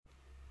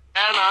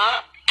வேணாம்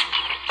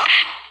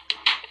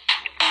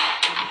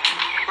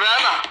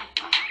வேணாம்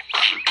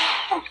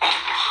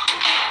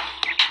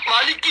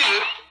வலிக்குது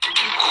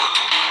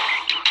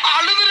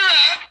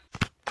அழுதுருவேன்.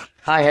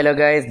 Hi, hello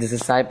guys, this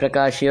is Sai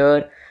Prakash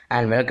here,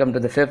 and welcome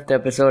to the fifth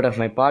episode of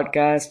my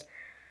podcast.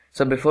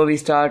 So, before we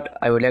start,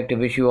 I would like to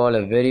wish you all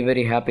a very,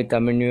 very happy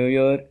Tamil New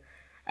Year.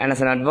 And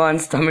as an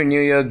advance Tamil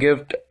New Year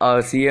gift,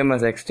 our CM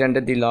has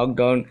extended the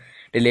lockdown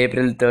till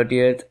April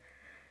 30th.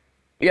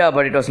 Yeah,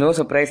 but it was no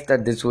surprise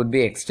that this would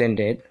be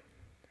extended.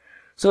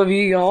 So, we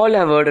all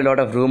have heard a lot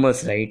of rumors,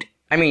 right?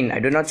 I mean, I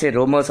do not say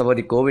rumors about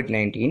the COVID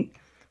 19,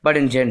 but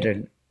in general.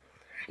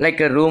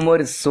 Like a rumor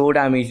is so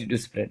damn easy to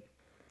spread.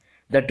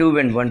 The two,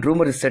 when one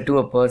rumor is said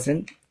to a person,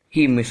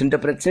 he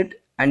misinterprets it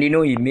and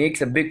he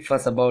makes a big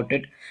fuss about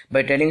it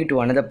by telling it to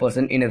another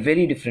person in a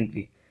very different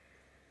way.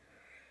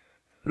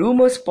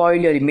 Rumors spoil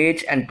your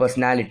image and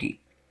personality.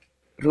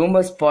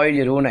 Rumors spoil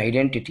your own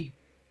identity.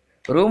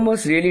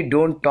 Rumors really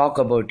don't talk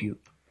about you.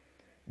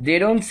 They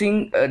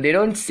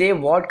don't say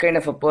what kind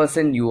of a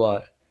person you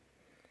are.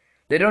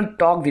 They don't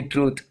talk the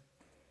truth.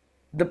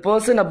 The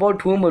person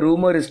about whom a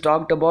rumor is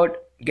talked about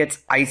gets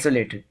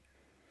isolated.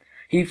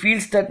 He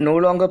feels that no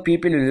longer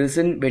people will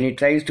listen when he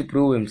tries to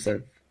prove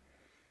himself.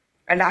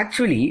 And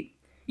actually,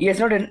 he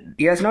has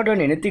not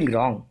done anything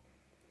wrong.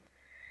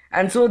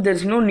 And so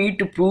there's no need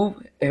to prove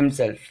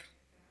himself.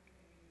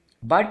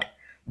 But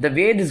the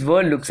way this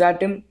world looks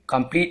at him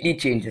completely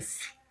changes.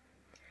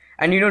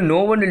 And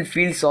no one will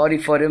feel sorry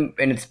for him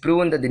when it's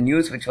proven that the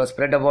news which was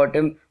spread about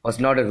him was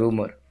not a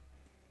rumor.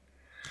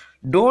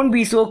 Don't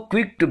be so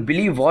quick to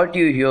believe what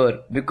you hear,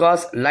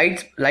 because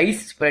lies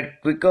spread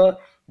quicker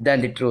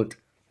than the truth.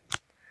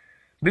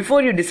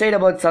 Before you decide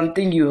about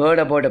something you heard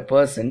about a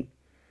person,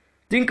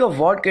 think of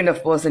what kind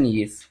of person he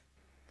is.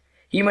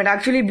 He might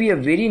actually be a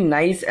very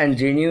nice and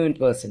genuine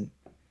person.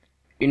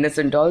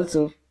 Innocent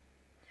also.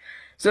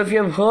 So if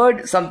you have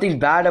heard something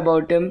bad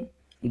about him,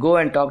 go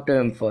and talk to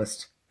him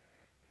first.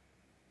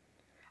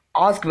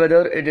 Ask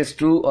whether it is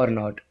true or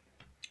not.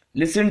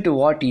 Listen to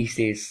what he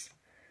says.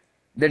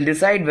 Then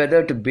decide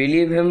whether to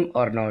believe him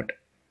or not.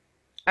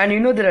 And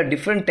there are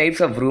different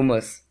types of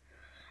rumors.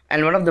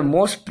 And one of the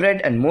most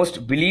spread and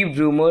most believed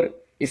rumor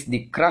is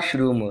the crush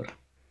rumor.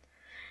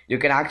 You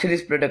can actually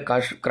spread a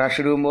crush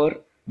rumor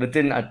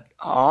within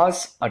hours,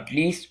 at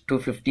least to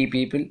 50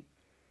 people.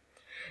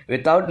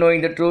 Without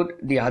knowing the truth,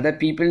 the other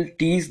people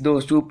tease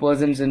those two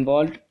persons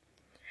involved.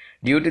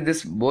 Due to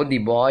this, both the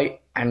boy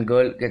and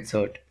girl gets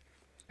hurt.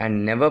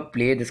 And never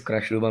play this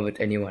crush rumor with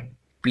anyone.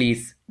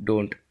 Please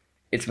don't.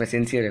 It's my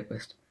sincere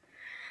request.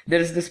 There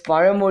is this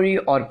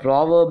paramori or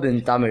proverb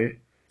in Tamil,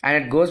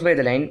 and it goes by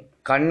the line,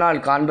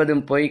 Kannal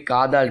kanbadum poi,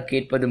 kadal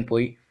ketpadum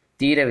poi,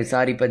 theera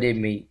visaripade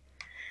mei.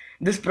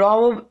 This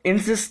proverb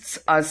insists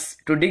us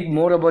to dig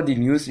more about the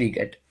news we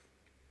get.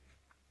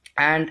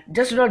 And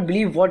just do not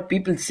believe what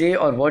people say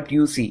or what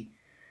you see.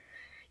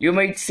 You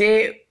might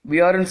say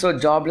we aren't so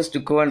jobless to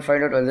go and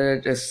find out whether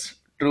it is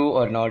true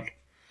or not.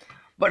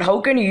 But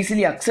how can you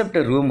easily accept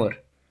a rumor?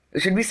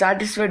 You should be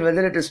satisfied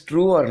whether it is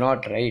true or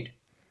not, right?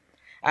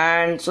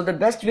 And so the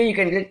best way you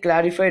can get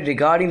clarified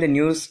regarding the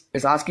news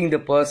is asking the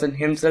person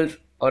himself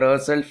or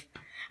herself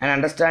and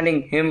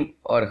understanding him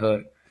or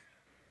her.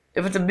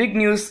 If it's a big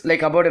news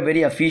like about a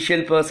very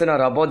official person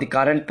or about the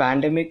current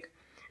pandemic,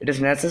 it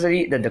is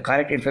necessary that the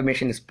correct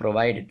information is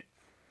provided.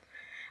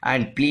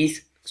 And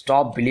please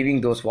stop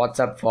believing those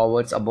WhatsApp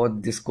forwards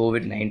about this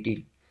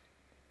COVID-19.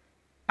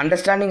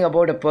 Understanding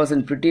about a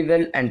person pretty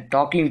well and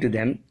talking to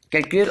them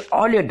can clear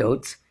all your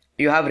doubts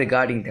you have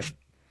regarding them.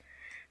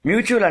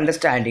 Mutual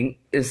understanding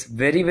is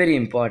very, very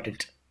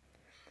important.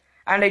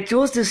 And I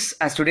chose this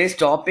as today's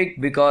topic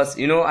because,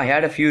 I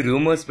had a few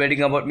rumors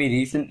spreading about me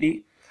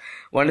recently.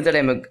 One is that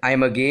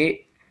I'm a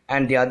gay,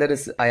 and the other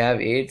is I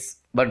have AIDS,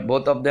 but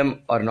both of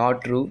them are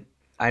not true.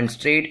 I'm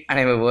straight and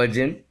I'm a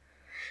virgin.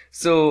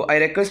 So I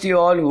request you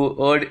all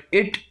who heard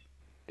it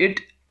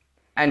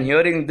and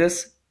hearing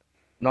this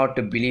not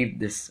to believe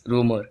this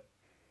rumor.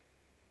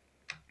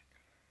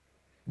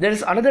 There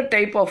is another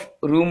type of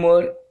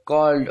rumor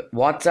called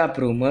WhatsApp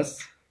rumors.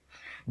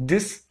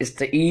 This is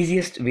the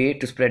easiest way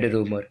to spread a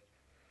rumor.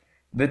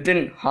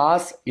 Within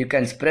hours, you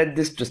can spread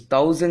this to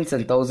thousands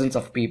and thousands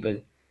of people.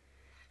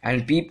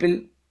 And people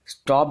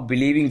stop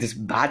believing this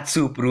bad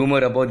soup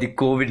rumor about the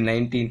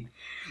COVID-19.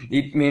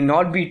 It may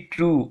not be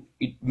true.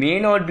 It may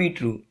not be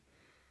true.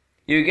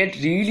 You get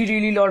really,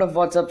 really lot of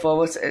WhatsApp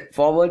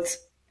forwards,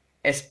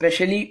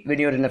 especially when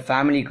you're in a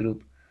family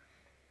group.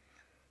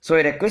 So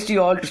I request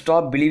you all to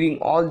stop believing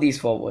all these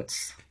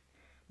forwards.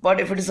 But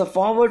if it is a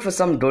forward for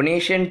some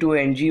donation to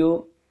an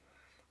NGO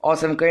or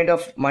some kind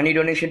of money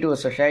donation to a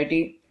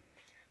society,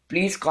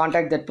 please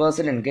contact that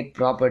person and get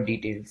proper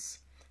details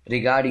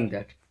regarding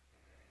that.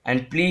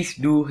 And please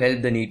do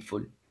help the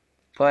needful.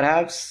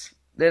 Perhaps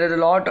there are a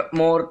lot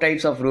more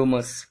types of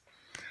rumors,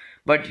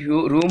 but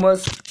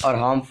rumors are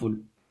harmful,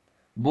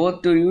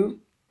 both to you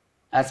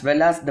as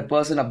well as the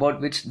person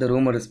about which the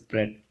rumor is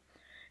spread.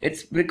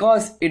 It's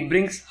because it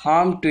brings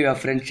harm to your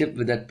friendship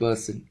with that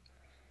person.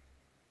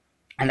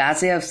 And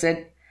as I have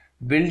said,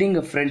 Building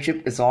a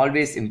friendship is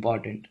always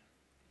important.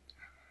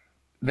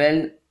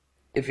 Well,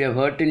 if you have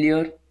heard till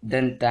here,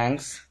 then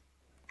thanks.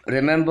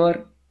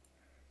 Remember,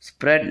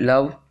 spread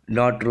love,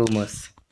 not rumors.